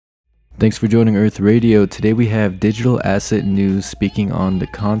Thanks for joining Earth Radio. Today we have Digital Asset News speaking on the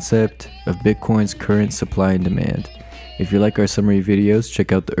concept of Bitcoin's current supply and demand. If you like our summary videos,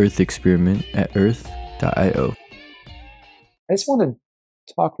 check out the Earth Experiment at earth.io. I just want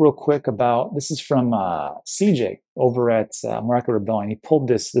to talk real quick about, this is from CJ over at Market Rebellion. He pulled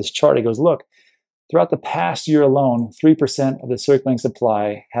this chart. He goes, look, throughout the past year alone, 3% of the circulating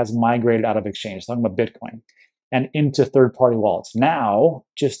supply has migrated out of exchange, talking about Bitcoin, and into third-party wallets. Now,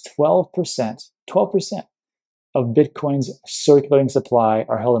 just 12% of Bitcoin's circulating supply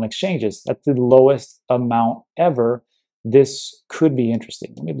are held in exchanges. That's the lowest amount ever. This could be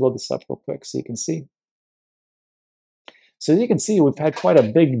interesting. Let me blow this up real quick so you can see. So as you can see, we've had quite a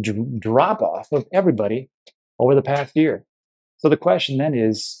big drop-off of everybody over the past year. So the question then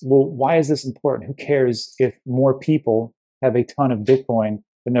is, well, why is this important? Who cares if more people have a ton of Bitcoin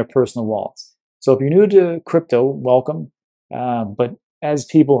in their personal wallets? So if you're new to crypto, welcome. But as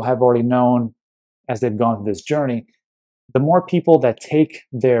people have already known, as they've gone through this journey, the more people that take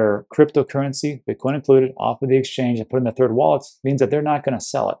their cryptocurrency, Bitcoin included, off of the exchange and put in their third wallets means that they're not going to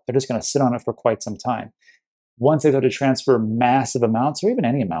sell it. They're just going to sit on it for quite some time. Once they start to transfer massive amounts, or even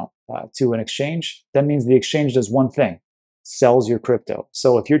any amount, to an exchange, that means the exchange does one thing: sells your crypto.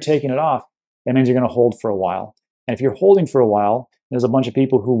 So if you're taking it off, that means you're going to hold for a while. And if you're holding for a while, there's a bunch of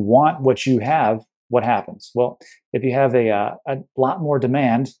people who want what you have. What happens? Well, if you have a lot more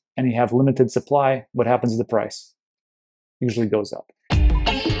demand and you have limited supply, what happens to the price? Usually goes up.